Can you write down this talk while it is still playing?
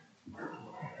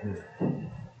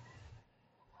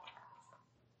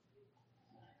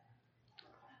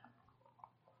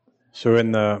So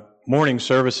in the morning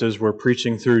services, we're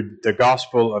preaching through the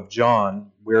Gospel of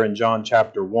John. We're in John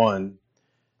chapter 1.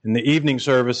 In the evening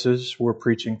services, we're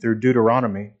preaching through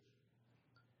Deuteronomy.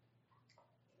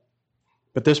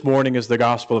 But this morning is the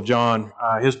Gospel of John.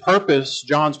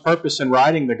 John's purpose in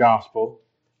writing the Gospel,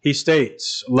 he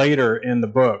states later in the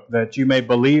book that you may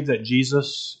believe that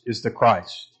Jesus is the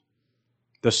Christ,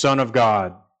 the Son of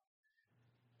God,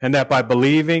 and that by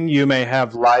believing you may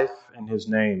have life in His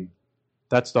name.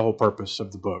 That's the whole purpose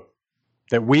of the book.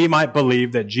 That we might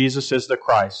believe that Jesus is the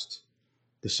Christ,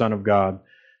 the Son of God.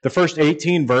 The first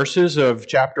 18 verses of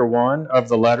chapter 1 of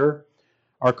the letter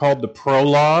are called the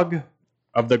prologue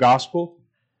of the Gospel.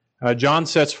 John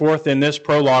sets forth in this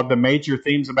prologue the major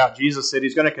themes about Jesus that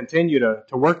he's going to continue to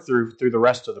work through the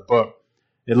rest of the book,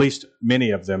 at least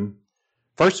many of them.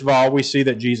 First of all, we see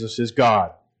that Jesus is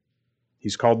God.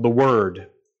 He's called the Word.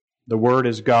 The Word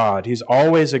is God. He's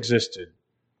always existed.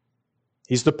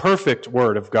 He's the perfect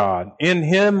Word of God. In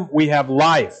Him we have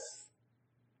life.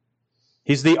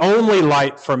 He's the only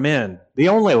light for men. The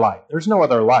only light. There's no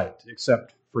other light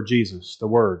except for Jesus, the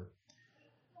Word.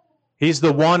 He's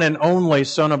the one and only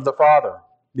Son of the Father.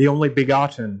 The only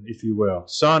begotten, if you will,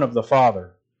 Son of the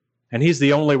Father. And He's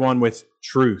the only one with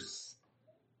truth.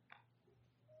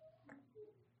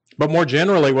 But more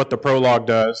generally, what the prologue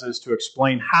does is to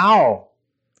explain how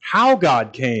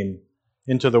God came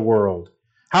into the world.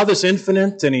 How this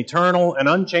infinite and eternal and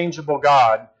unchangeable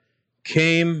God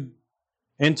came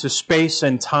into space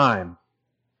and time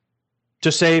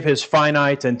to save His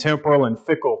finite and temporal and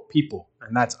fickle people,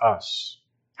 and that's us.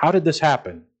 How did this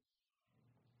happen?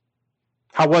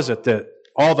 How was it that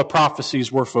all the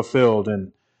prophecies were fulfilled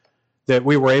and that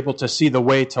we were able to see the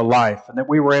way to life and that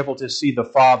we were able to see the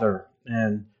Father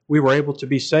and we were able to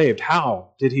be saved? How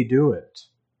did He do it?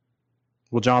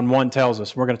 Well, John 1 tells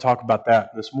us. We're going to talk about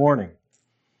that this morning.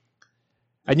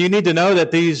 And you need to know that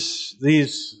these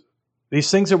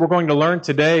things that we're going to learn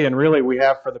today, and really we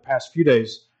have for the past few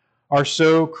days, are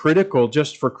so critical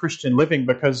just for Christian living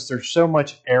because there's so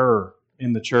much error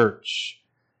in the church.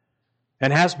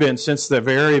 And has been since the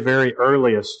very, very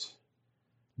earliest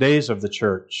days of the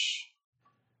church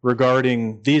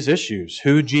regarding these issues,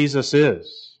 who Jesus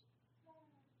is.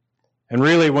 And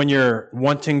really when you're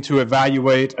wanting to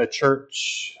evaluate a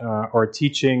church or a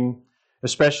teaching,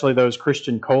 especially those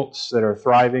Christian cults that are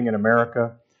thriving in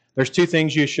America, there's two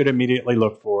things you should immediately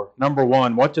look for. Number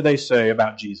one, what do they say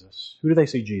about Jesus? Who do they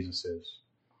say Jesus is?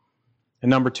 And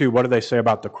number two, what do they say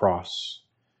about the cross?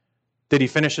 Did He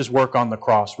finish His work on the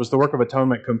cross? Was the work of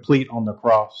atonement complete on the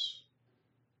cross?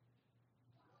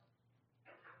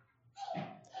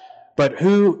 But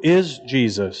who is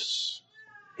Jesus?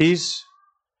 He's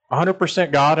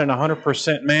 100% God and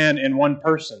 100% man in one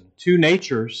person. Two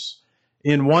natures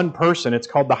in one person. It's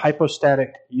called the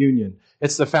hypostatic union.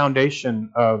 It's the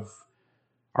foundation of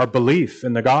our belief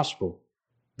in the gospel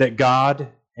that God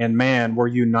and man were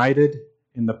united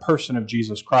in the person of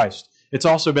Jesus Christ. It's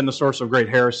also been the source of great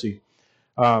heresy.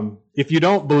 If you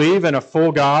don't believe in a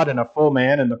full God and a full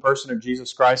man in the person of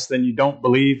Jesus Christ, then you don't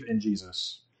believe in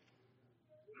Jesus.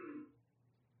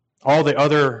 All the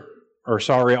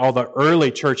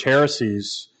early church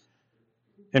heresies,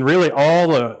 and really all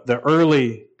the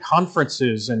early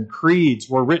conferences and creeds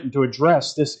were written to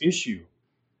address this issue.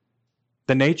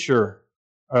 The nature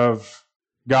of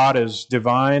God as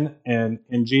divine and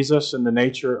in Jesus, and the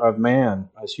nature of man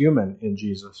as human in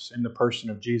Jesus, in the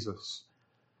person of Jesus.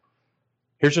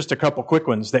 Here's just a couple quick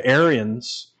ones. The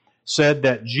Arians said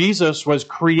that Jesus was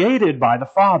created by the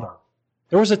Father.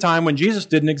 There was a time when Jesus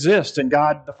didn't exist, and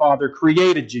God the Father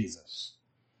created Jesus.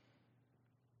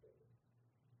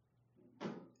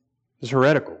 It's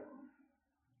heretical.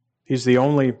 He's the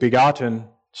only begotten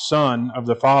Son of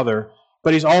the Father,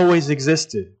 but He's always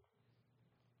existed.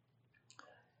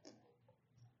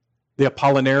 The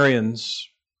Apollinarians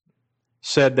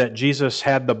said that Jesus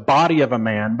had the body of a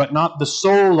man, but not the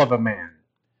soul of a man.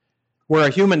 Where a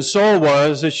human soul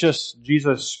was, it's just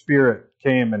Jesus' Spirit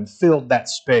came and filled that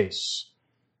space.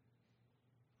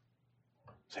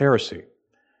 It's heresy.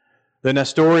 The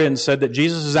Nestorians said that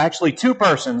Jesus is actually two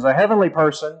persons, a heavenly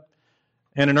person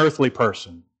and an earthly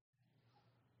person.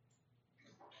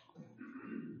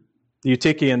 The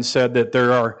Eutychians said that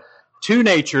there are two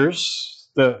natures,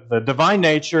 the divine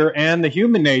nature and the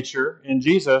human nature in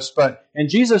Jesus, but in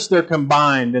Jesus they're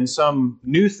combined in some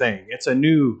new thing. It's a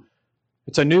new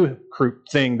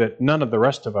thing that none of the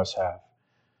rest of us have.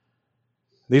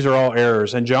 These are all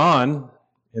errors. And John,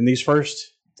 in these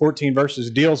first 14 verses,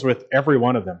 deals with every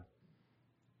one of them.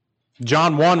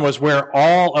 John 1 was where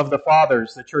all of the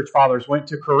fathers, the church fathers, went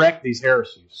to correct these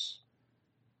heresies.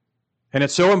 And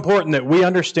it's so important that we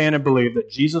understand and believe that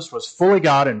Jesus was fully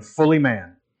God and fully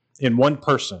man in one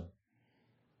person.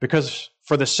 Because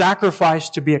for the sacrifice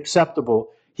to be acceptable,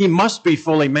 He must be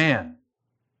fully man.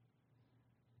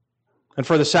 And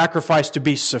for the sacrifice to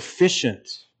be sufficient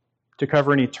to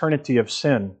cover an eternity of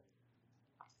sin,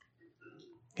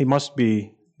 He must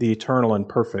be the eternal and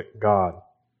perfect God.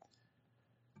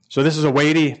 So this is a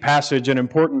weighty passage, an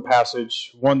important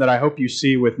passage, one that I hope you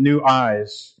see with new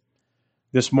eyes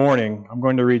this morning. I'm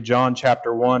going to read John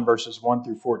chapter 1, verses 1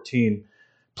 through 14.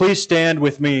 Please stand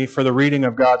with me for the reading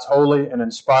of God's holy and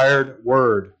inspired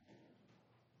Word.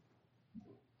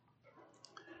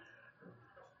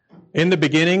 In the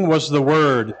beginning was the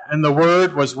Word, and the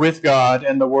Word was with God,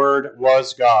 and the Word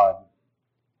was God.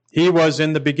 He was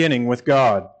in the beginning with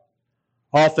God.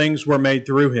 All things were made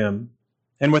through Him,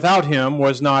 and without Him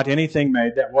was not anything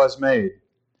made that was made.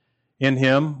 In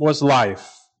Him was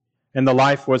life, and the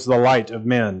life was the light of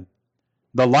men.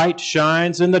 The light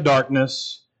shines in the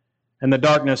darkness, and the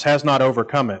darkness has not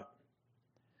overcome it.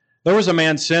 There was a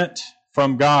man sent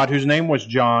from God whose name was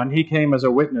John. He came as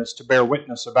a witness to bear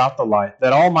witness about the light,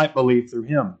 that all might believe through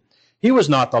him. He was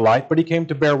not the light, but he came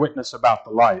to bear witness about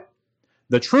the light.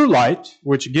 The true light,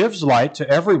 which gives light to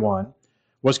everyone,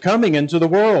 was coming into the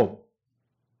world.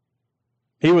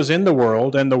 He was in the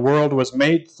world, and the world was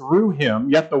made through him,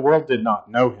 yet the world did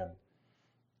not know him.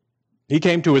 He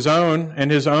came to his own, and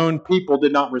his own people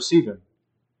did not receive him.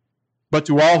 But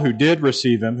to all who did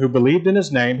receive him, who believed in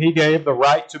his name, he gave the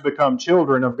right to become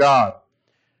children of God,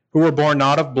 who were born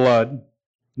not of blood,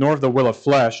 nor of the will of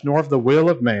flesh, nor of the will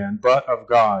of man, but of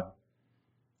God.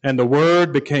 And the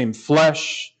Word became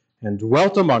flesh and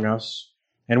dwelt among us,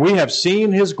 and we have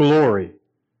seen his glory,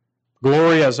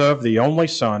 glory as of the only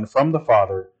Son from the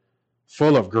Father,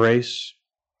 full of grace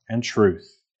and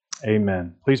truth.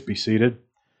 Amen. Please be seated.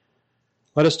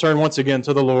 Let us turn once again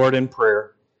to the Lord in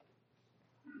prayer.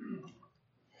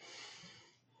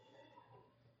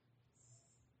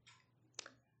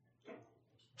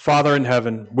 Father in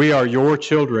heaven, we are your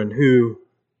children who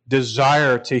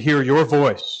desire to hear your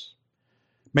voice.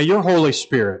 May your Holy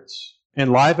Spirit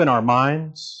enliven our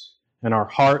minds and our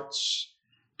hearts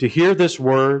to hear this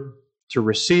word, to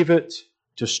receive it,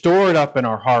 to store it up in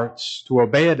our hearts, to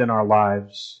obey it in our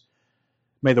lives.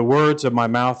 May the words of my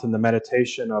mouth and the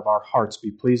meditation of our hearts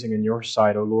be pleasing in your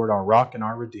sight, O Lord, our rock and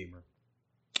our Redeemer.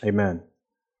 Amen.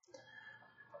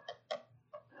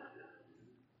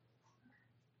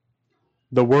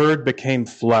 The Word became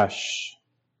flesh.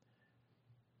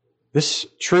 This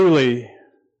truly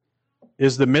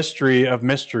is the mystery of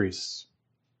mysteries.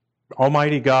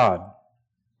 Almighty God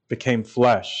became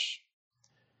flesh.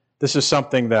 This is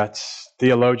something that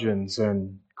theologians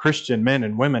and Christian men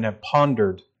and women have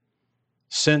pondered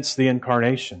since the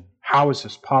Incarnation. How is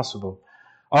this possible?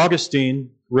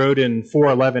 Augustine wrote in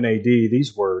 411 AD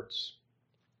these words: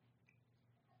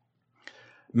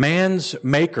 "Man's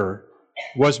Maker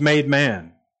was made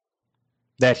man,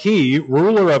 that he,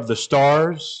 ruler of the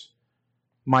stars,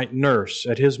 might nurse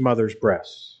at his mother's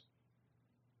breast,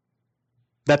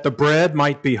 that the bread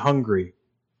might be hungry,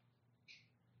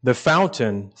 the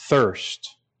fountain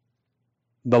thirst,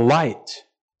 the light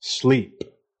sleep,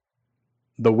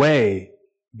 the way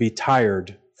be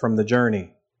tired from the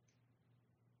journey,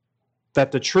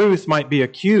 that the truth might be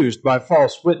accused by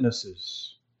false witnesses,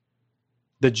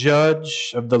 the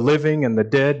judge of the living and the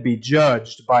dead be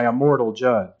judged by a mortal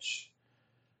judge,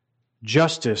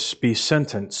 justice be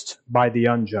sentenced by the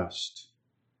unjust,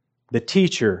 the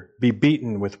teacher be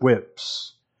beaten with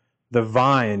whips, the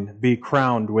vine be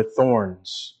crowned with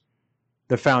thorns,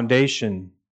 the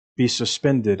foundation be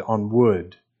suspended on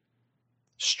wood,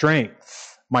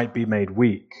 strength might be made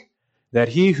weak, that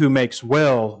he who makes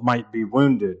well might be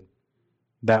wounded,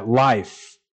 that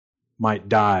life might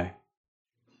die."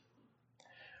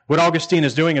 What Augustine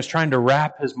is doing is trying to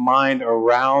wrap his mind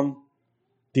around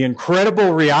the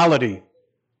incredible reality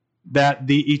that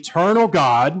the eternal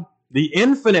God, the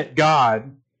infinite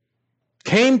God,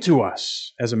 came to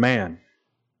us as a man.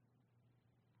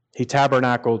 He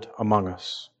tabernacled among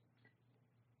us.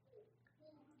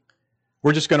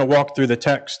 We're just going to walk through the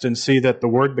text and see that the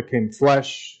Word became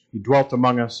flesh, He dwelt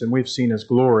among us, and we've seen His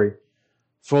glory,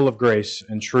 full of grace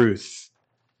and truth.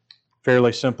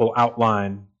 Fairly simple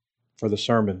outline for the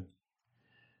sermon.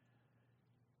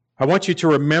 I want you to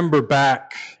remember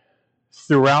back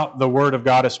throughout the Word of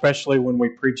God, especially when we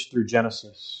preached through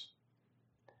Genesis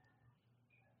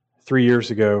 3 years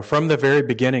ago. From the very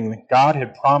beginning, God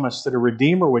had promised that a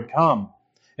Redeemer would come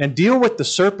and deal with the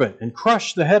serpent and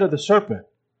crush the head of the serpent.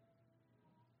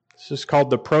 This is called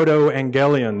the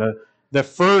proto-evangelion, the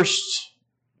first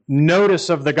notice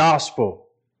of the gospel,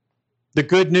 the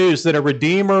good news that a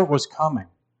Redeemer was coming.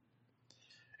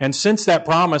 And since that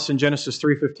promise in Genesis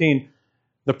 3:15,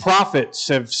 the prophets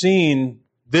have seen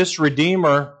this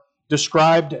Redeemer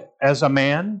described as a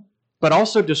man, but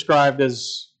also described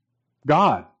as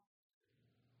God.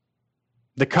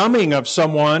 The coming of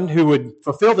someone who would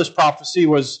fulfill this prophecy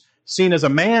was seen as a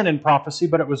man in prophecy,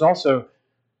 but it was also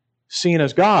seen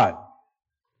as God.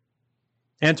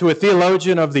 And to a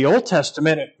theologian of the Old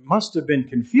Testament, it must have been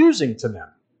confusing to them.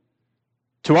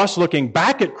 To us looking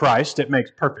back at Christ, it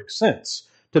makes perfect sense.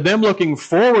 To them looking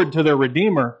forward to their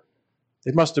Redeemer,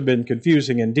 it must have been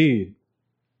confusing indeed.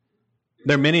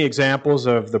 There are many examples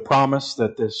of the promise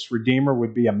that this Redeemer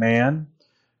would be a man.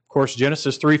 Of course,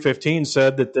 Genesis 3:15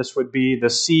 said that this would be the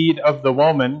seed of the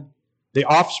woman, the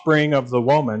offspring of the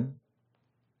woman.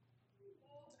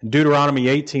 In Deuteronomy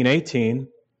 18:18,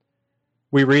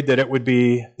 we read that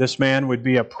this man would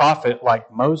be a prophet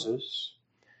like Moses.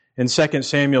 In 2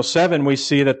 Samuel 7, we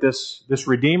see that this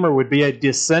Redeemer would be a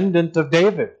descendant of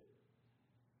David.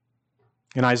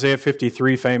 In Isaiah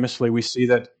 53, famously, we see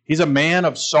that he's a man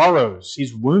of sorrows.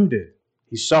 He's wounded.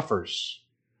 He suffers.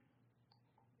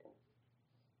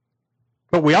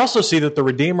 But we also see that the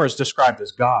Redeemer is described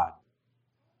as God.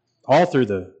 All through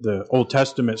the Old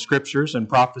Testament scriptures and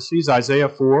prophecies, Isaiah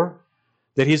 4,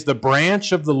 that he's the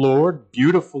branch of the Lord,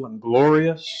 beautiful and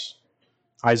glorious.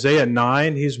 Isaiah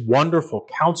 9, he's wonderful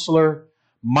counselor,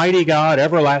 mighty God,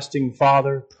 everlasting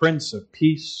Father, Prince of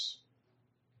Peace.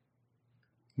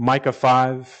 Micah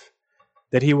 5,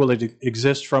 that he will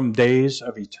exist from days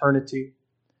of eternity.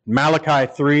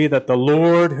 Malachi 3, that the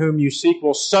Lord whom you seek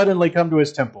will suddenly come to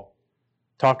his temple,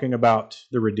 talking about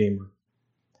the Redeemer.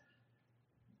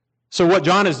 So what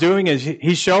John is doing is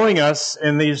he's showing us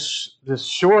in this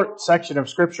short section of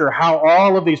Scripture how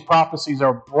all of these prophecies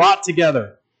are brought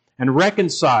together and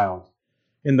reconciled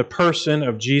in the person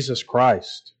of Jesus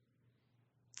Christ,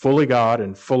 fully God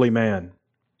and fully man.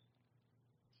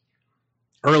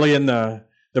 Early in the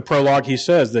prologue, he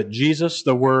says that Jesus,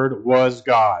 the Word, was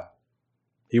God.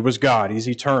 He was God. He's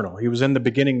eternal. He was in the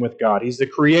beginning with God. He's the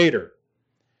Creator.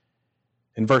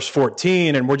 In verse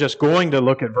 14, and we're just going to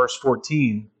look at verse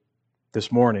 14 this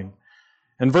morning.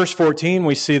 In verse 14,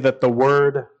 we see that the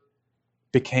Word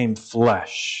became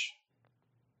flesh.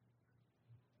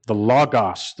 The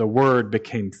Logos, the Word,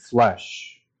 became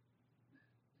flesh.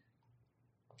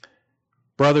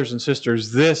 Brothers and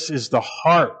sisters, this is the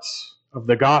heart of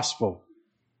the gospel.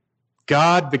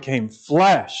 God became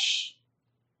flesh.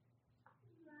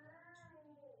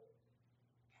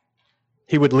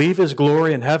 He would leave His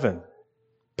glory in heaven,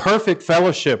 perfect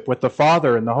fellowship with the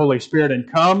Father and the Holy Spirit,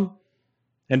 and come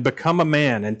and become a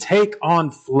man and take on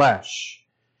flesh.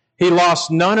 He lost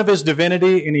none of His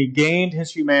divinity and He gained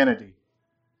His humanity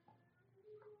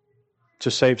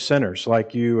to save sinners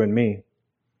like you and me.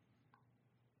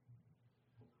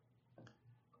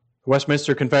 The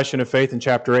Westminster Confession of Faith in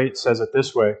chapter 8 says it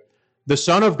this way: the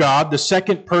Son of God, the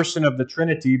second person of the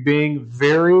Trinity, being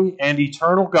very and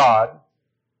eternal God,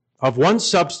 of one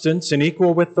substance and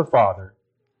equal with the Father,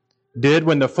 did,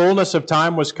 when the fullness of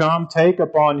time was come, take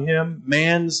upon Him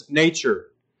man's nature,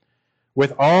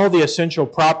 with all the essential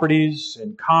properties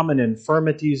and common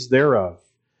infirmities thereof,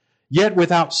 yet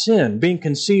without sin, being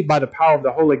conceived by the power of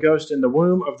the Holy Ghost in the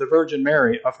womb of the Virgin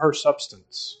Mary, of her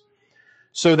substance.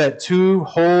 So that two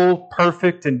whole,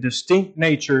 perfect, and distinct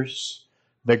natures,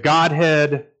 the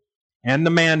Godhead and the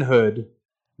manhood,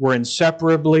 were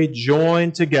inseparably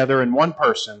joined together in one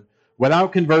person,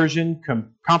 without conversion,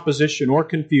 composition, or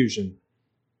confusion.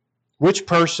 Which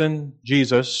person,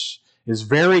 Jesus, is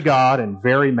very God and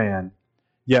very man,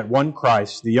 yet one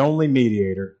Christ, the only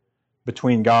mediator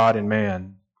between God and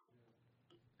man.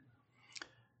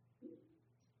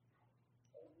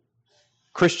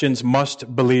 Christians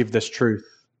must believe this truth.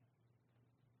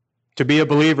 To be a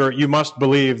believer, you must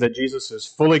believe that Jesus is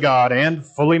fully God and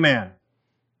fully man.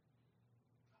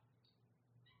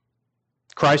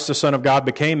 Christ, the Son of God,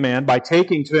 became man by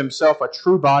taking to Himself a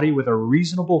true body with a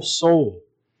reasonable soul.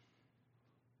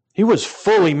 He was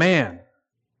fully man,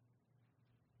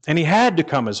 and He had to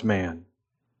come as man.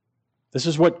 This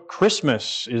is what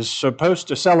Christmas is supposed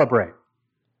to celebrate.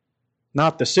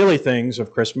 Not the silly things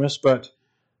of Christmas, but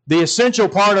the essential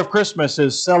part of Christmas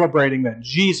is celebrating that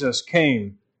Jesus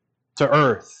came to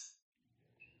earth.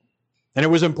 And it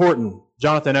was important.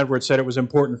 Jonathan Edwards said it was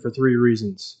important for 3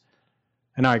 reasons.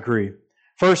 And I agree.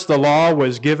 First, the law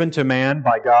was given to man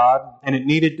by God, and it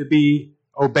needed to be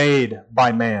obeyed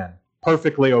by man,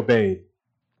 perfectly obeyed.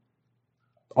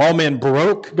 All men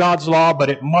broke God's law,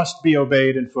 but it must be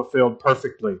obeyed and fulfilled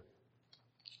perfectly.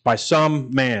 by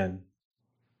some man.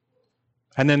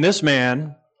 And then this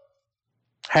man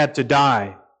had to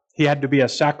die. He had to be a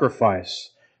sacrifice.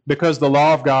 Because the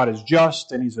law of God is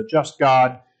just, and He's a just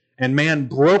God, and man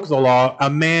broke the law, a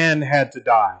man had to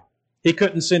die. He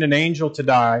couldn't send an angel to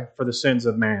die for the sins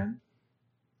of man.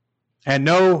 And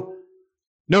no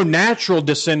natural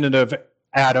descendant of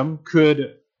Adam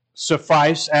could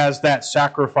suffice as that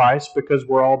sacrifice because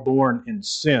we're all born in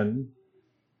sin.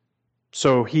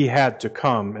 So He had to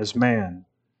come as man.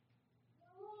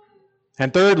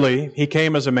 And thirdly, He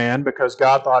came as a man because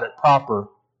God thought it proper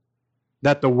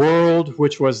that the world,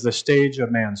 which was the stage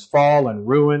of man's fall and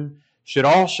ruin, should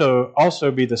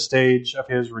also be the stage of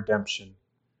His redemption.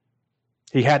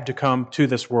 He had to come to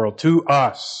this world, to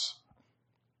us,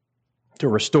 to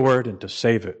restore it and to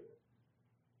save it.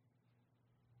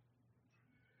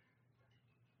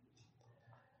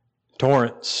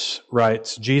 Torrance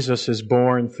writes, Jesus is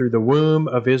born through the womb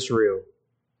of Israel,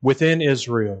 within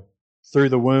Israel, through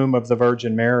the womb of the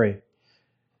Virgin Mary,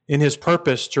 in His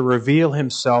purpose to reveal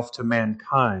Himself to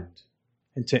mankind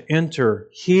and to enter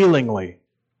healingly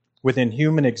within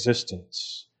human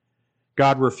existence.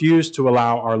 God refused to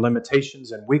allow our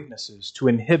limitations and weaknesses to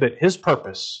inhibit His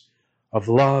purpose of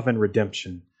love and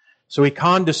redemption. So He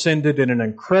condescended in an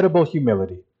incredible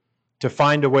humility to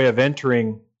find a way of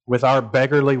entering with our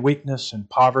beggarly weakness and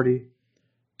poverty,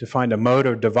 to find a mode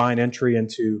of divine entry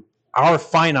into our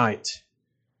finite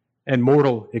and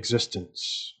mortal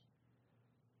existence.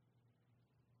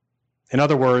 In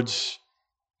other words,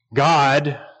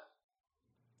 God,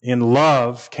 in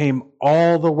love, came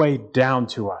all the way down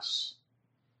to us.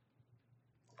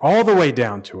 All the way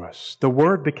down to us. The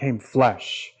Word became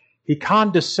flesh. He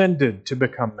condescended to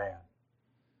become man.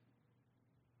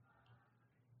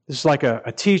 This is like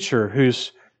a teacher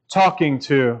who's talking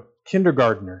to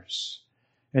kindergartners,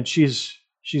 and he's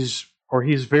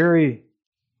very,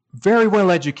 very well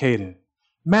educated,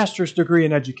 master's degree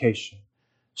in education,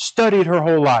 studied her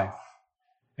whole life,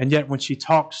 and yet when she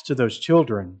talks to those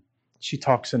children, she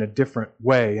talks in a different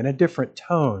way, in a different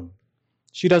tone.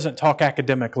 She doesn't talk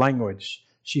academic language.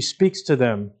 She speaks to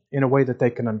them in a way that they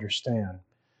can understand.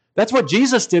 That's what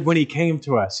Jesus did when He came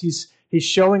to us. He's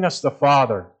showing us the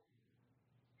Father.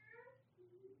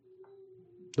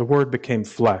 The Word became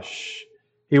flesh.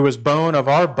 He was bone of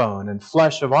our bone and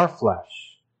flesh of our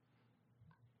flesh.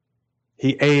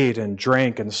 He ate and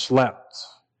drank and slept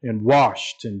and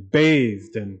washed and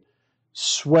bathed and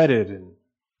sweated and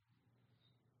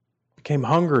became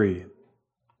hungry,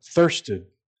 thirsted,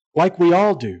 like we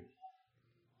all do.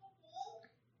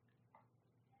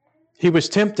 He was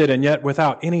tempted and yet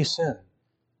without any sin.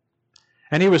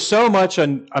 And He was so much a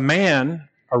man,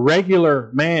 a regular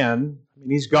man. I mean,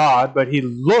 He's God, but He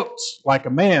looked like a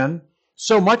man,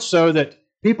 so much so that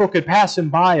people could pass Him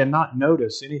by and not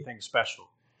notice anything special.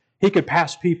 He could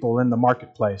pass people in the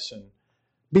marketplace and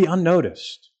be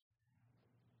unnoticed.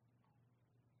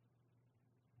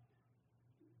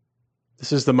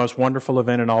 This is the most wonderful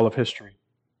event in all of history.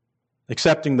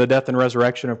 Accepting the death and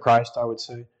resurrection of Christ, I would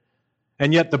say.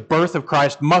 And yet the birth of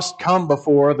Christ must come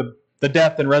before the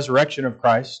death and resurrection of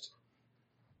Christ.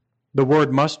 The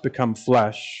Word must become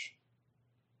flesh.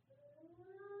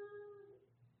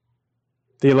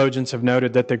 Theologians have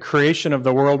noted that the creation of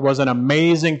the world was an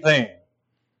amazing thing.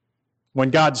 When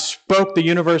God spoke the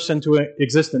universe into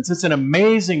existence, it's an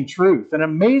amazing truth, an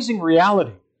amazing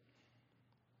reality.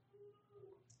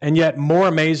 And yet more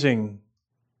amazing,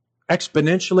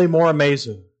 exponentially more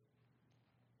amazing,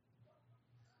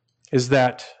 is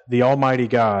that the Almighty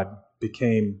God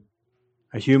became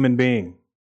a human being.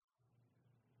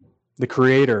 The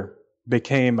Creator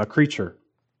became a creature.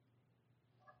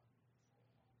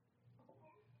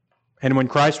 And when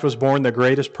Christ was born, the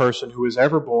greatest person who was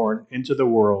ever born into the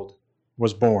world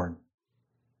was born.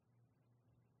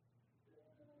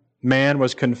 Man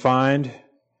was confined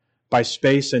by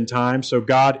space and time, so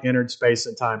God entered space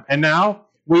and time. And now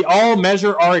we all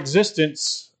measure our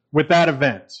existence with that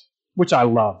event, which I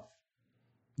love.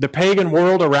 The pagan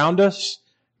world around us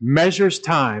measures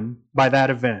time by that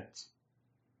event.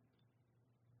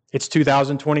 It's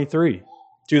 2023.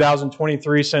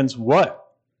 2023 since what?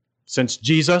 Since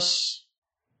Jesus?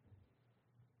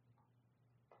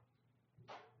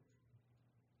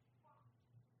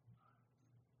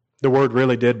 The Word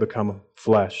really did become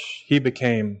flesh. He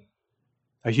became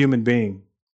a human being.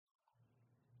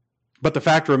 But the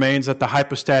fact remains that the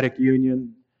hypostatic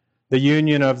union, the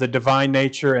union of the divine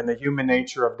nature and the human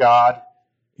nature of God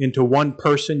into one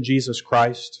person, Jesus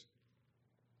Christ,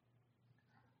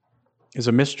 is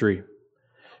a mystery.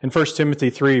 In 1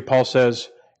 Timothy 3, Paul says,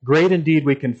 "Great indeed,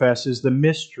 we confess, is the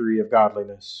mystery of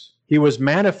godliness. He was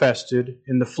manifested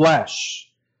in the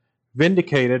flesh,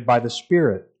 vindicated by the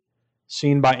Spirit,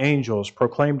 seen by angels,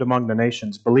 proclaimed among the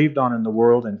nations, believed on in the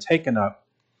world, and taken up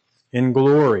in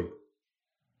glory.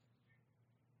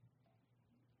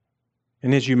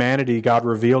 In his humanity, God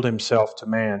revealed himself to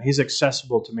man. He's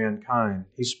accessible to mankind.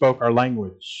 He spoke our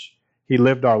language. He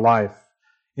lived our life.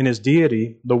 In his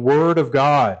deity, the Word of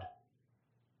God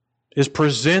is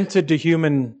presented to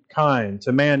humankind,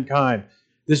 to mankind.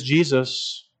 This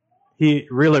Jesus, he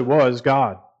really was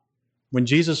God. When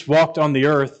Jesus walked on the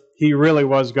earth, he really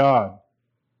was God.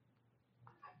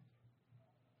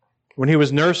 When he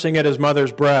was nursing at his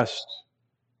mother's breast,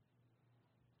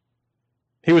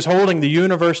 he was holding the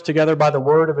universe together by the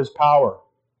word of his power.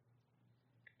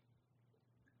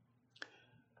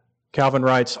 Calvin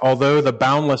writes, although the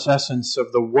boundless essence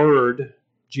of the Word,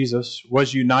 Jesus,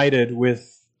 was united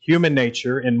with human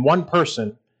nature in one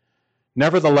person,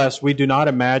 nevertheless, we do not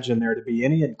imagine there to be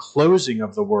any enclosing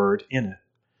of the Word in it.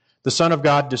 The Son of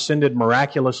God descended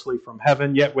miraculously from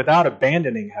heaven, yet without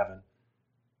abandoning heaven,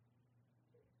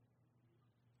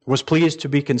 was pleased to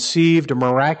be conceived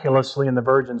miraculously in the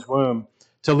Virgin's womb,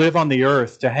 to live on the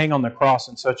earth, to hang on the cross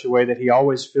in such a way that he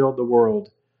always filled the world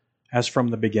as from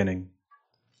the beginning.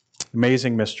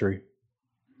 Amazing mystery.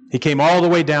 He came all the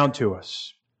way down to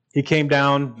us. He came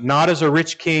down not as a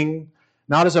rich king,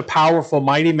 not as a powerful,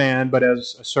 mighty man, but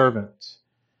as a servant.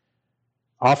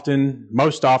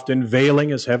 Most often, veiling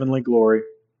his heavenly glory.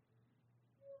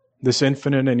 This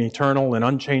infinite and eternal and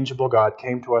unchangeable God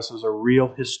came to us as a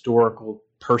real historical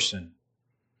person.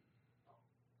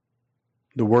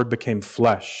 The Word became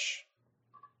flesh.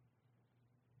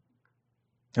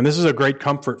 And this is a great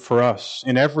comfort for us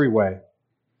in every way.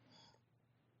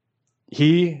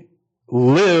 He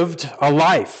lived a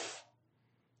life.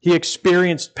 He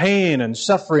experienced pain and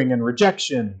suffering and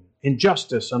rejection,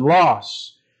 injustice and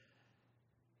loss.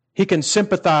 He can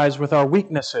sympathize with our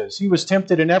weaknesses. He was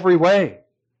tempted in every way,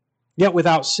 yet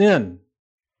without sin.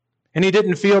 And he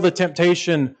didn't feel the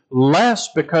temptation less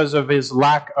because of his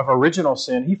lack of original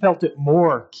sin. He felt it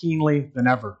more keenly than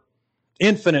ever,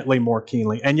 infinitely more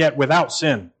keenly, and yet without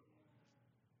sin.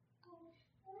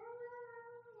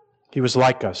 He was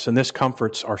like us, and this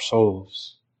comforts our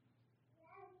souls.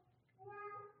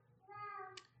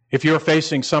 If you're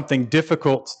facing something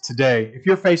difficult today, if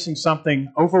you're facing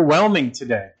something overwhelming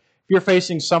today, if you're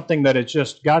facing something that has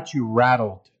just got you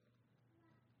rattled,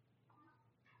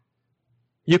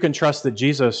 you can trust that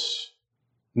Jesus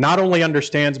not only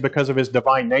understands because of his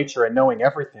divine nature and knowing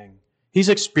everything, he's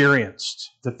experienced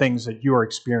the things that you are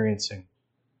experiencing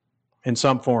in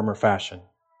some form or fashion.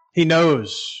 He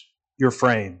knows your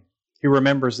frame. He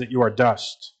remembers that you are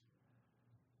dust.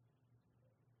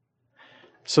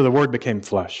 So the Word became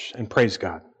flesh, and praise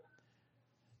God.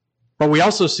 But we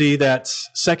also see that,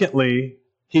 secondly,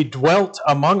 he dwelt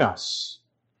among us.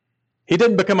 He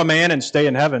didn't become a man and stay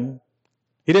in heaven.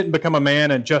 He didn't become a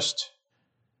man and just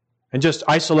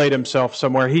isolate himself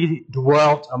somewhere. He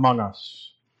dwelt among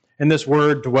us. And this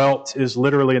word dwelt is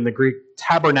literally in the Greek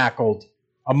tabernacled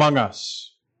among us.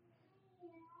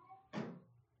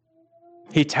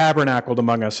 He tabernacled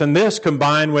among us. And this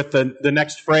combined with the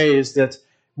next phrase that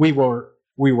we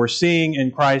were seeing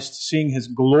in Christ, seeing his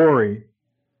glory,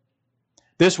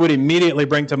 this would immediately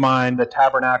bring to mind the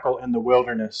tabernacle in the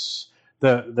wilderness,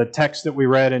 the text that we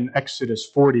read in Exodus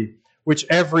 40, which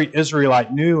every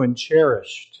Israelite knew and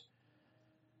cherished.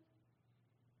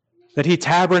 That he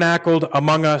tabernacled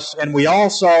among us, and we all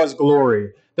saw his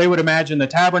glory. They would imagine the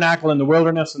tabernacle in the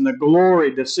wilderness and the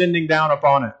glory descending down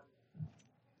upon it.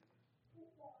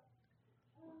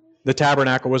 The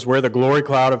tabernacle was where the glory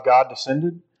cloud of God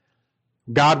descended.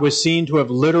 God was seen to have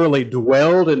literally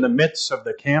dwelled in the midst of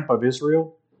the camp of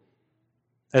Israel.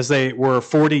 As they were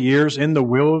 40 years in the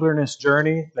wilderness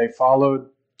journey, they followed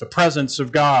the presence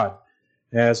of God,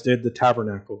 as did the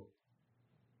tabernacle.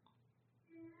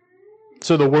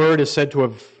 So the Word is said to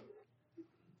have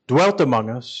dwelt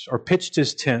among us, or pitched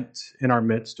his tent in our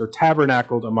midst, or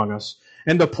tabernacled among us.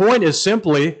 And the point is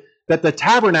simply that the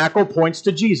tabernacle points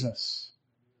to Jesus.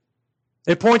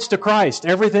 It points to Christ.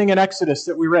 Everything in Exodus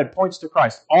that we read points to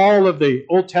Christ. All of the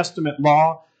Old Testament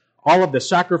law, all of the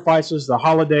sacrifices, the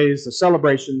holidays, the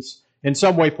celebrations, in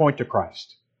some way point to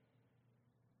Christ.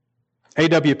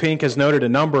 A.W. Pink has noted a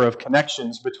number of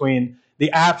connections between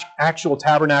the actual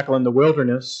tabernacle in the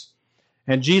wilderness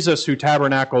and Jesus who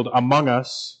tabernacled among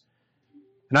us.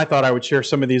 And I thought I would share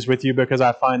some of these with you because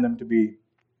I find them to be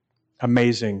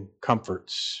amazing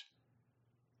comforts.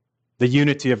 The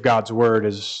unity of God's Word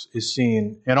is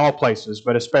seen in all places,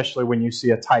 but especially when you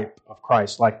see a type of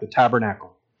Christ like the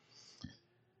tabernacle.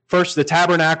 First, the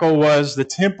tabernacle was the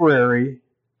temporary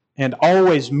and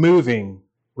always moving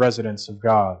residence of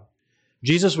God.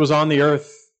 Jesus was on the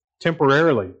earth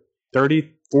temporarily,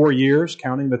 34 years,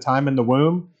 counting the time in the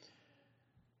womb.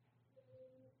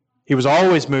 He was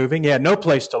always moving. He had no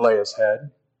place to lay his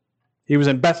head. He was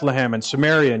in Bethlehem and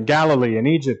Samaria and Galilee and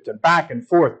Egypt and back and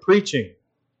forth preaching.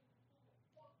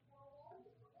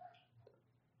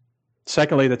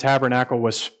 Secondly, the tabernacle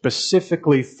was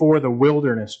specifically for the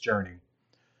wilderness journey.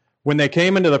 When they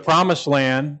came into the promised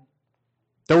land,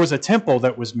 there was a temple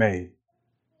that was made.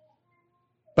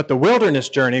 But the wilderness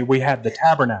journey, we had the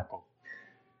tabernacle.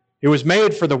 It was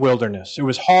made for the wilderness. It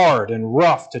was hard and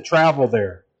rough to travel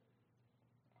there.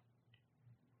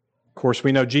 Of course,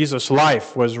 we know Jesus'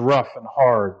 life was rough and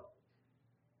hard.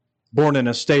 Born in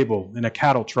a stable, in a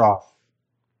cattle trough.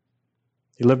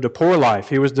 He lived a poor life.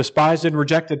 He was despised and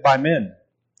rejected by men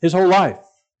his whole life.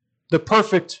 The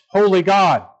perfect, holy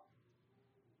God,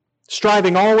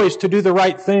 striving always to do the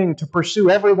right thing, to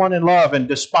pursue everyone in love, and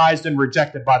despised and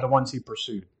rejected by the ones he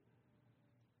pursued.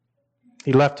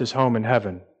 He left his home in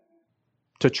heaven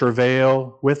to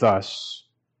travail with us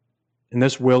in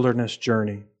this wilderness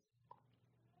journey.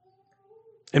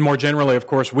 And more generally, of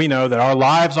course, we know that our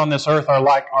lives on this earth are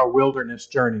like our wilderness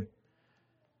journey.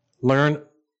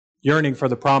 Yearning for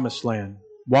the promised land,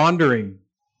 wandering,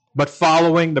 but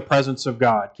following the presence of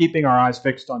God, keeping our eyes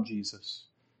fixed on Jesus.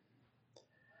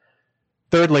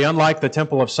 Thirdly, unlike the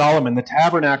Temple of Solomon, the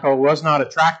tabernacle was not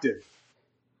attractive.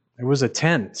 It was a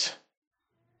tent.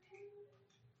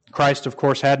 Christ, of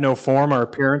course, had no form or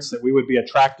appearance that we would be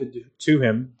attracted to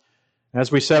him.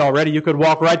 As we said already, you could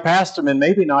walk right past him and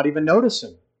maybe not even notice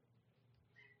him.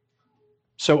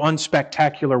 So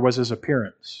unspectacular was his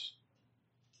appearance.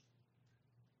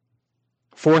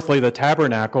 Fourthly, the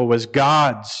tabernacle was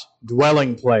God's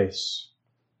dwelling place.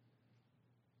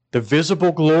 The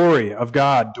visible glory of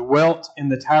God dwelt in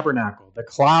the tabernacle, the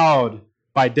cloud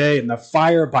by day and the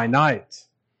fire by night.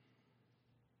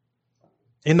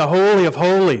 In the Holy of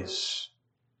Holies,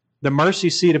 the mercy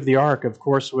seat of the ark, of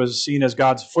course, was seen as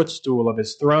God's footstool of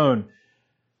his throne.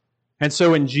 And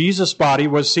so in Jesus' body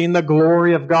was seen the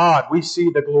glory of God. We see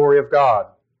the glory of God.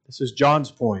 This is John's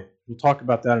point. We'll talk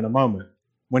about that in a moment.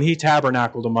 When he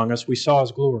tabernacled among us, we saw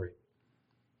his glory.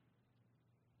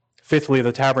 Fifthly,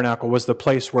 the tabernacle was the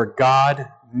place where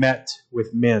God met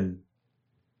with men.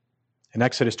 In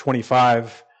Exodus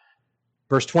 25,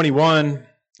 verse 21,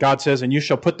 God says, "And you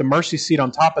shall put the mercy seat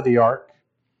on top of the ark,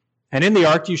 and in the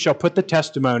ark you shall put the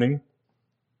testimony,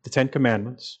 the 10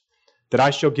 Commandments, that I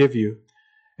shall give you,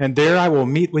 and there I will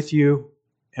meet with you,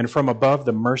 and from above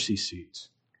the mercy seat."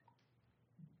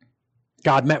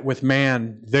 God met with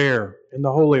man there in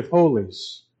the Holy of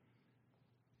Holies.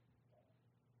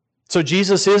 So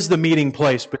Jesus is the meeting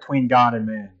place between God and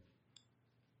man.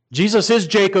 Jesus is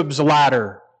Jacob's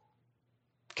ladder,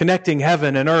 connecting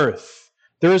heaven and earth.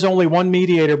 There is only one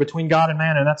mediator between God and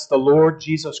man, and that's the Lord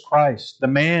Jesus Christ, the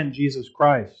man Jesus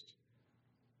Christ.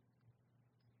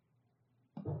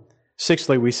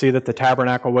 Sixthly, we see that the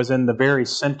tabernacle was in the very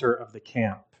center of the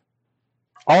camp.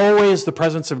 Always the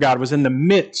presence of God was in the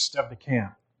midst of the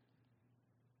camp.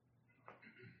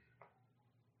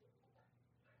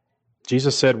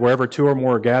 Jesus said, "Wherever 2 or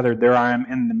more are gathered, there I am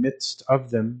in the midst of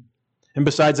them." And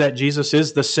besides that, Jesus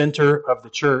is the center of the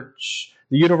church,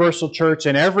 the universal church,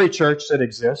 and every church that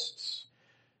exists.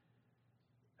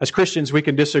 As Christians, we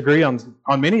can disagree on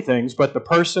many things, but the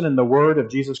person and the word of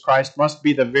Jesus Christ must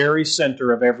be the very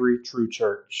center of every true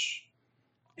church.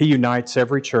 He unites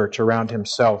every church around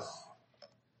himself.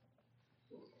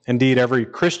 Indeed, every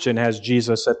Christian has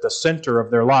Jesus at the center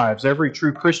of their lives. Every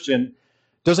true Christian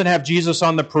doesn't have Jesus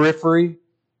on the periphery,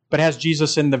 but has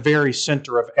Jesus in the very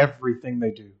center of everything they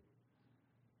do.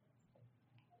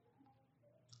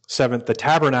 Seventh, the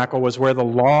tabernacle was where the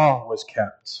law was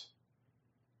kept.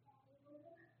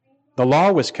 The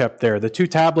law was kept there. The 2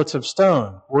 tablets of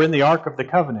stone were in the Ark of the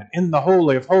Covenant, in the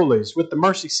Holy of Holies, with the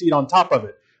mercy seat on top of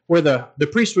it, where the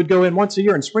priest would go in once a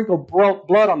year and sprinkle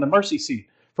blood on the mercy seat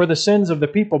for the sins of the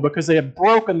people because they had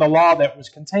broken the law that was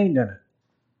contained in it.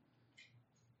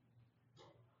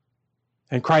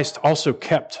 And Christ also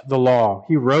kept the law.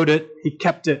 He wrote it. He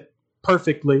kept it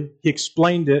perfectly. He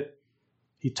explained it.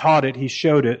 He taught it. He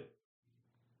showed it.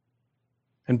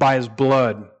 And by his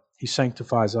blood, he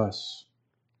sanctifies us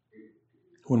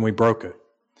when we broke it.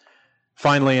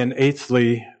 Finally and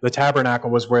eighthly, the tabernacle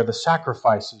was where the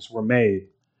sacrifices were made.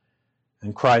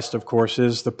 And Christ, of course,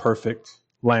 is the perfect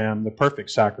lamb, the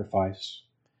perfect sacrifice.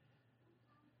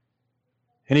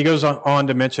 And he goes on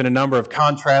to mention a number of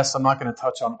contrasts. I'm not going to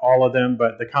touch on all of them,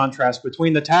 but the contrast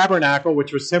between the tabernacle,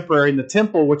 which was temporary, and the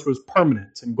temple, which was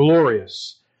permanent and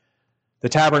glorious. The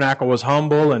tabernacle was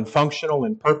humble and functional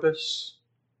in purpose.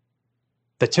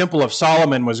 The Temple of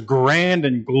Solomon was grand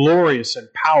and glorious in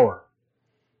power.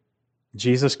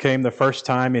 Jesus came the first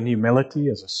time in humility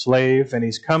as a slave, and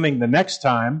He's coming the next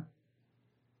time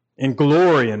in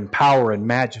glory and power and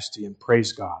majesty, and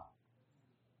praise God.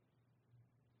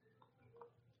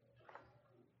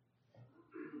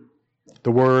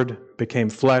 The Word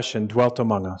became flesh and dwelt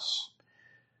among us.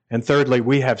 And thirdly,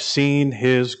 we have seen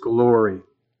His glory.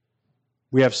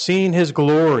 We have seen His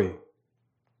glory.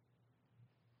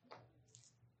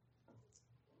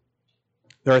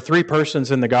 There are three persons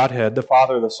in the Godhead, the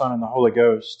Father, the Son, and the Holy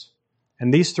Ghost.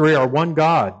 And these three are one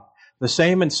God, the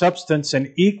same in substance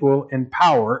and equal in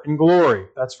power and glory.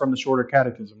 That's from the Shorter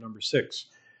Catechism, number 6.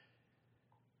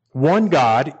 One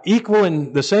God, equal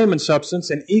in the same in substance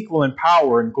and equal in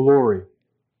power and glory.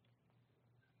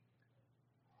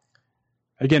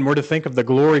 Again, we're to think of the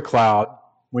glory cloud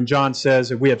when John says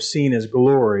that we have seen His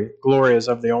glory. Glory is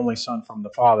of the only Son from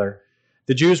the Father.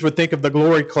 The Jews would think of the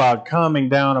glory cloud coming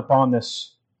down upon this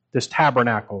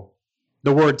tabernacle,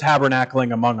 the word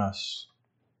tabernacling among us.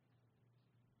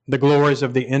 The glories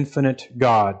of the infinite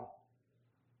God,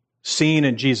 seen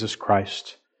in Jesus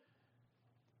Christ.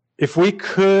 If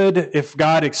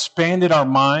God expanded our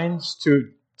minds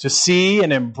to see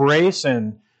and embrace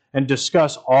and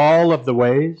discuss all of the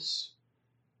ways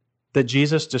that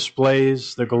Jesus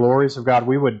displays the glories of God,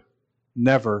 we would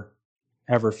never,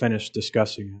 ever finish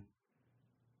discussing it.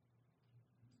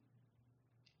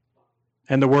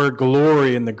 And the word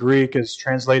glory in the Greek is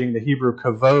translating the Hebrew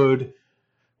kavod,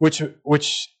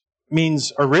 which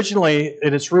means originally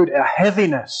at its root a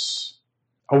heaviness,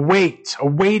 a weight, a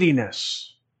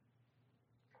weightiness.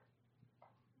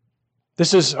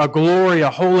 This is a glory,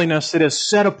 a holiness that is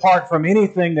set apart from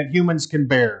anything that humans can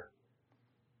bear.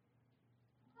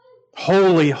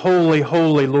 Holy, holy,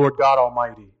 holy Lord God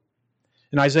Almighty.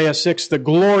 In Isaiah 6, the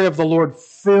glory of the Lord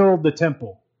filled the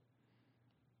temple.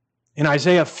 And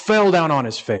Isaiah fell down on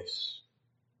his face.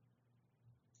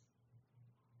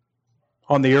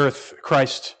 On the earth,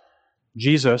 Christ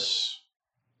Jesus,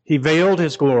 He veiled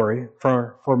His glory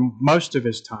for most of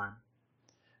His time.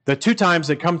 The two times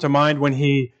that come to mind when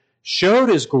He showed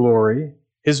His glory,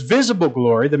 His visible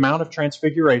glory, the Mount of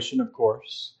Transfiguration, of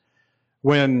course,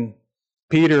 when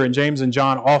Peter and James and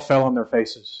John all fell on their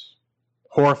faces,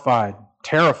 horrified,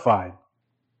 terrified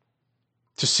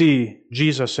to see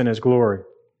Jesus in His glory.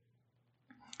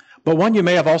 But one you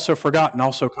may have also forgotten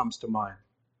also comes to mind.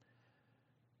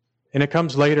 And it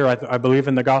comes later, I believe,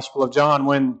 in the Gospel of John,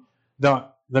 when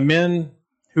the men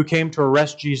who came to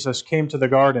arrest Jesus came to the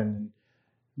garden.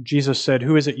 And Jesus said,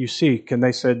 "Who is it you seek?" And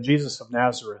they said, "Jesus of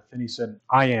Nazareth." And He said,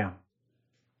 "I am."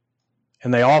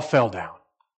 And they all fell down.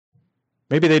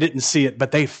 Maybe they didn't see it, but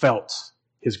they felt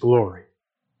His glory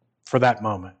for that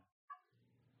moment.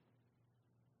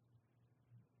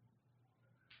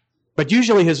 But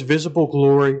usually His visible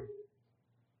glory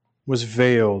was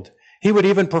veiled. He would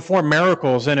even perform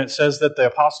miracles, and it says that the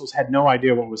apostles had no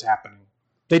idea what was happening.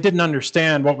 They didn't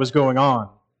understand what was going on.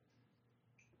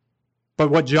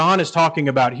 But what John is talking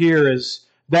about here is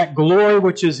that glory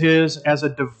which is His as a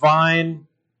divine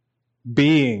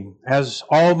being, as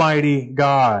Almighty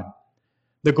God.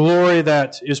 The glory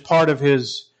that is part of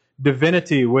His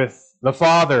divinity with the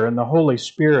Father and the Holy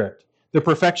Spirit. The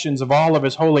perfections of all of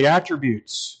His holy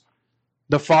attributes.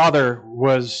 The Father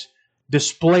was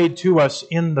displayed to us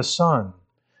in the Son.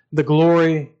 The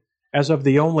glory as of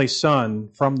the only Son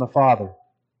from the Father.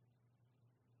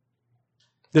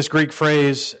 This Greek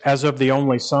phrase, "as of the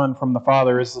only Son from the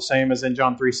Father," is the same as in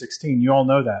John 3:16. You all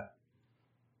know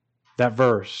that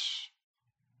verse.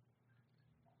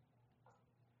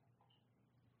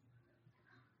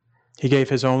 He gave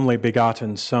His only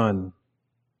begotten Son.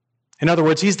 In other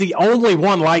words, He's the only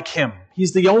one like Him.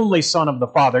 He's the only Son of the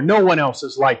Father. No one else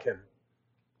is like Him.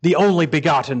 The only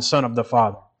begotten Son of the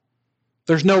Father.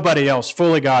 There's nobody else,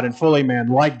 fully God and fully man,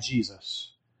 like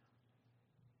Jesus.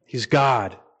 He's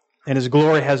God, and His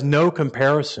glory has no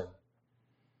comparison.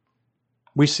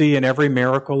 We see in every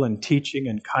miracle and teaching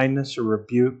and kindness or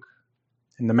rebuke,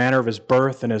 in the manner of His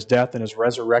birth and His death and His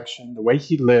resurrection, the way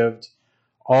He lived,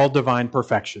 all divine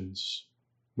perfections.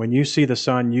 When you see the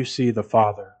Son, you see the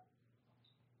Father.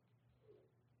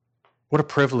 What a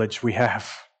privilege we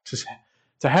have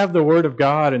to have the Word of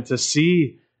God and to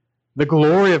see the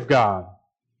glory of God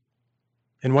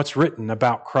in what's written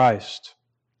about Christ.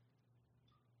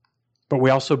 But we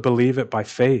also believe it by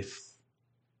faith.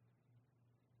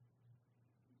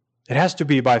 It has to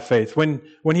be by faith. When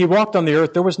He walked on the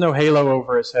earth, there was no halo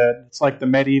over His head. It's like the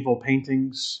medieval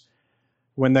paintings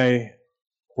when they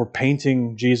were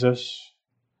painting Jesus,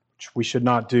 which we should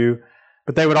not do,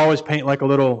 but they would always paint like a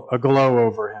glow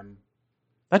over Him.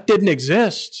 That didn't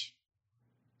exist.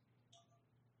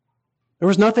 There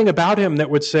was nothing about him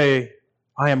that would say,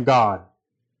 I am God.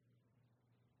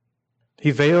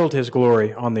 He veiled his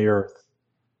glory on the earth.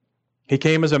 He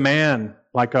came as a man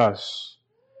like us,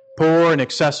 poor and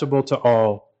accessible to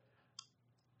all,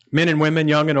 men and women,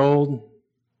 young and old,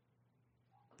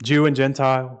 Jew and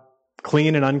Gentile,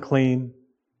 clean and unclean,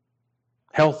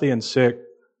 healthy and sick,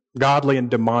 godly and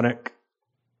demonic.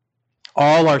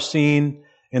 All are seen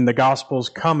in the Gospels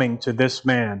coming to this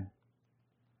man,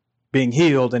 being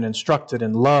healed and instructed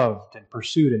and loved and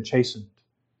pursued and chastened.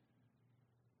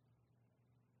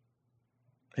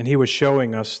 And he was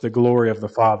showing us the glory of the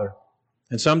Father.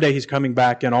 And someday he's coming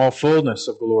back in all fullness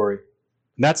of glory.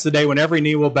 And that's the day when every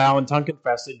knee will bow and tongue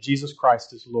confess that Jesus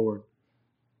Christ is Lord.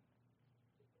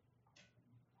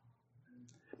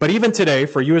 But even today,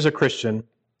 for you as a Christian,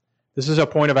 this is a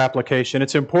point of application.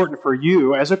 It's important for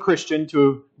you as a Christian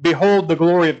to behold the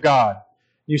glory of God.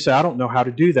 You say, I don't know how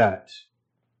to do that.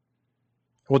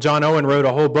 Well, John Owen wrote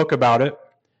a whole book about it.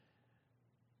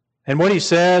 And what he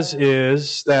says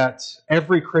is that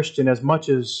every Christian, as much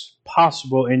as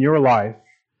possible in your life,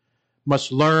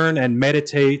 must learn and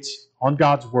meditate on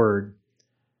God's Word,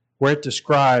 where it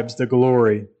describes the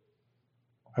glory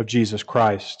of Jesus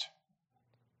Christ.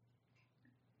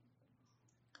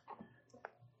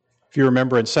 If you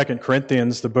remember in 2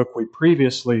 Corinthians, the book we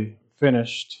previously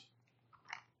finished,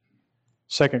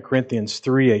 2 Corinthians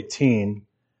 3:18,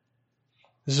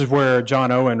 this is where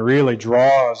John Owen really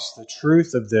draws the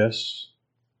truth of this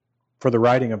for the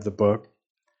writing of the book.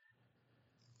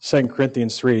 2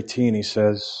 Corinthians 3:18, he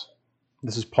says,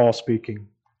 this is Paul speaking,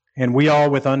 and we all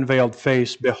with unveiled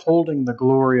face, beholding the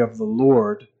glory of the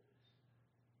Lord,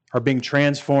 are being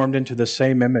transformed into the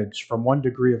same image from one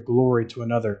degree of glory to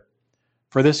another.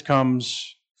 For this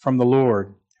comes from the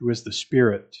Lord, who is the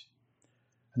Spirit.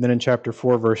 And then in chapter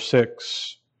 4, verse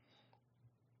 6,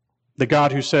 the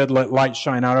God who said, let light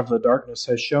shine out of the darkness,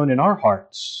 has shone in our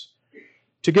hearts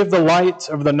to give the light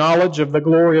of the knowledge of the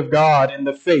glory of God in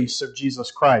the face of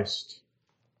Jesus Christ.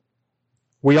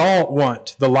 We all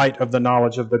want the light of the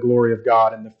knowledge of the glory of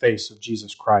God in the face of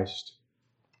Jesus Christ.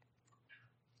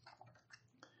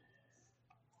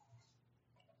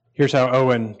 Here's how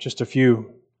Owen, just a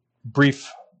few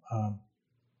brief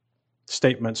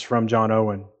statements from John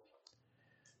Owen.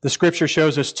 The Scripture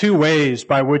shows us two ways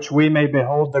by which we may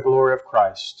behold the glory of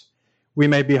Christ. We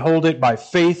may behold it by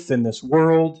faith in this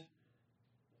world,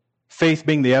 faith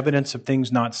being the evidence of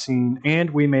things not seen,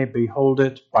 and we may behold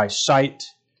it by sight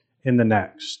in the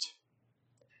next.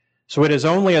 So it is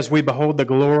only as we behold the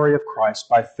glory of Christ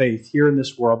by faith here in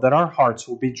this world that our hearts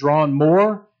will be drawn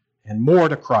more and more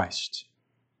to Christ,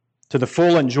 to the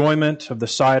full enjoyment of the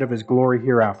sight of His glory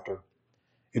hereafter.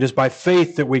 It is by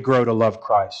faith that we grow to love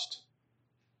Christ.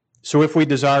 So if we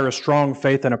desire a strong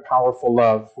faith and a powerful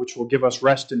love, which will give us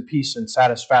rest and peace and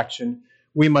satisfaction,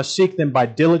 we must seek them by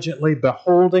diligently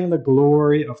beholding the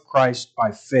glory of Christ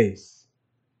by faith.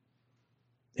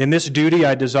 In this duty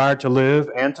I desire to live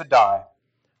and to die.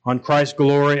 On Christ's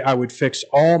glory I would fix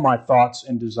all my thoughts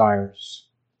and desires.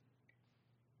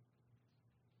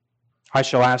 I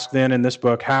shall ask then in this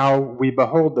book how we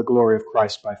behold the glory of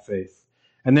Christ by faith,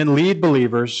 and then lead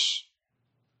believers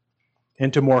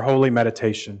into more holy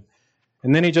meditation.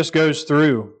 And then he just goes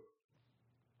through.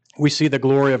 We see the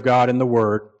glory of God in the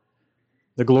Word,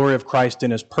 the glory of Christ in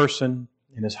His person,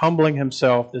 in His humbling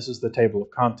Himself. This is the table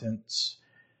of contents.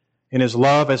 In His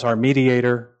love as our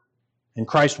mediator, in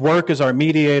Christ's work as our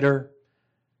mediator,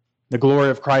 the glory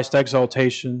of Christ's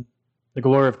exaltation, the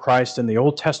glory of Christ in the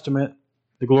Old Testament,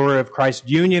 the glory of Christ's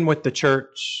union with the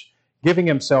church, giving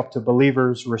Himself to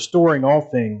believers, restoring all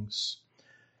things.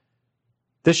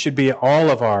 This should be all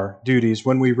of our duties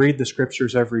when we read the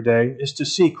Scriptures every day, is to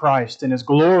see Christ in His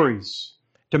glories,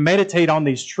 to meditate on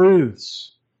these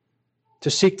truths, to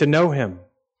seek to know Him.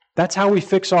 That's how we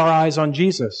fix our eyes on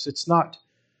Jesus. It's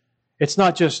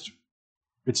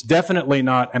definitely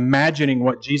not imagining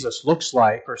what Jesus looks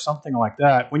like or something like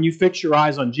that. When you fix your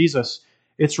eyes on Jesus,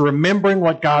 it's remembering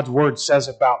what God's Word says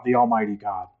about the Almighty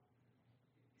God,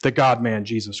 the God-man,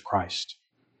 Jesus Christ.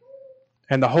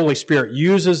 And the Holy Spirit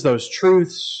uses those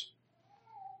truths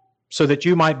so that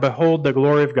you might behold the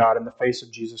glory of God in the face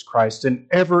of Jesus Christ in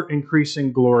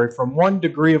ever-increasing glory from one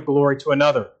degree of glory to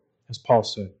another, as Paul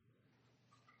said.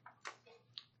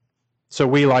 So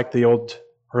we, like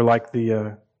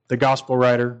the gospel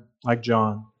writer, like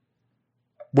John,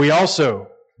 we also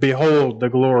behold the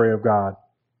glory of God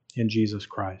in Jesus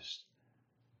Christ.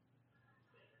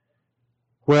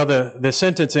 Well, the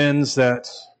sentence ends that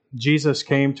Jesus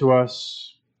came to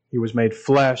us, He was made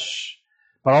flesh,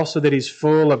 but also that He's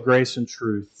full of grace and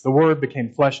truth. The Word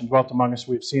became flesh and dwelt among us.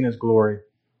 We've seen His glory.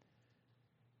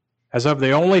 as of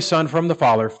the only Son from the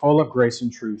Father, full of grace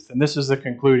and truth. And this is the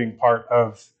concluding part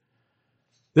of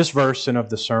this verse and of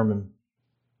the sermon.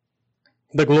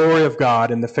 The glory of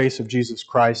God in the face of Jesus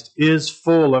Christ is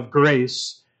full of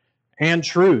grace and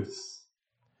truth.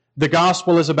 The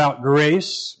gospel is about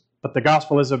grace, but the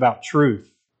gospel is about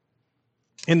truth.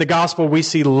 In the gospel, we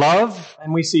see love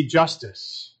and we see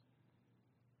justice.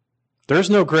 There is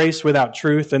no grace without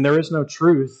truth, and there is no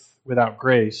truth without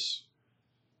grace.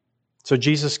 So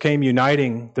Jesus came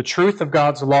uniting the truth of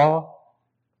God's law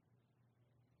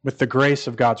with the grace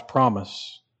of God's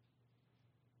promise.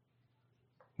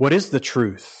 What is the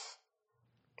truth?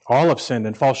 All have sinned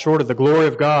and fall short of the glory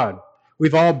of God.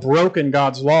 We've all broken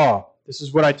God's law. This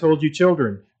is what I told you,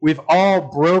 children. We've all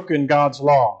broken God's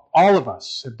law. All of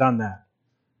us have done that.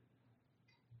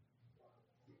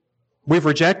 We've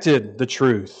rejected the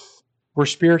truth. We're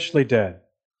spiritually dead.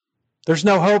 There's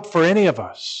no hope for any of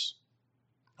us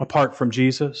apart from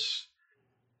Jesus.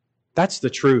 That's the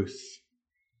truth.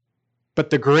 But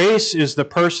the grace is the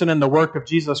person and the work of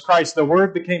Jesus Christ. The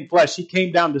Word became flesh. He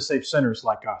came down to save sinners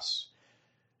like us.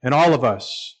 And all of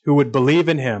us who would believe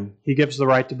in Him, He gives the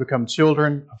right to become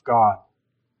children of God.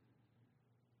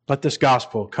 Let this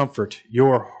gospel comfort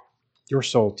your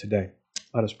soul today.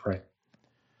 Let us pray.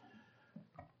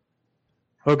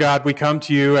 Oh God, we come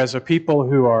to You as a people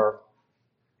who are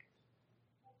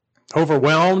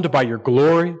overwhelmed by Your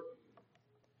glory,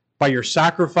 by Your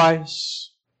sacrifice,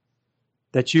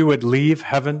 that You would leave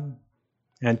heaven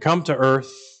and come to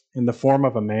earth in the form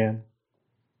of a man.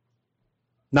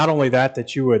 Not only that,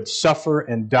 that You would suffer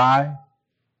and die.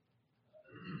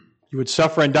 You would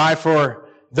suffer and die for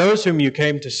those whom You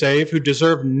came to save, who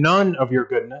deserve none of Your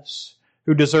goodness,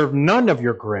 who deserve none of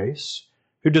Your grace,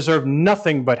 who deserve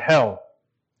nothing but hell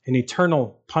and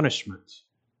eternal punishment.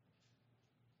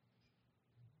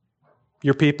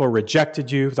 Your people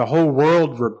rejected You. The whole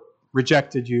world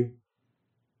rejected You.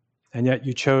 And yet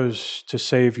You chose to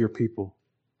save Your people.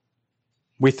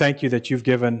 We thank You that You've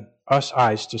given us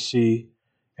eyes to see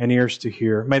and ears to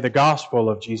hear. May the gospel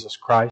of Jesus Christ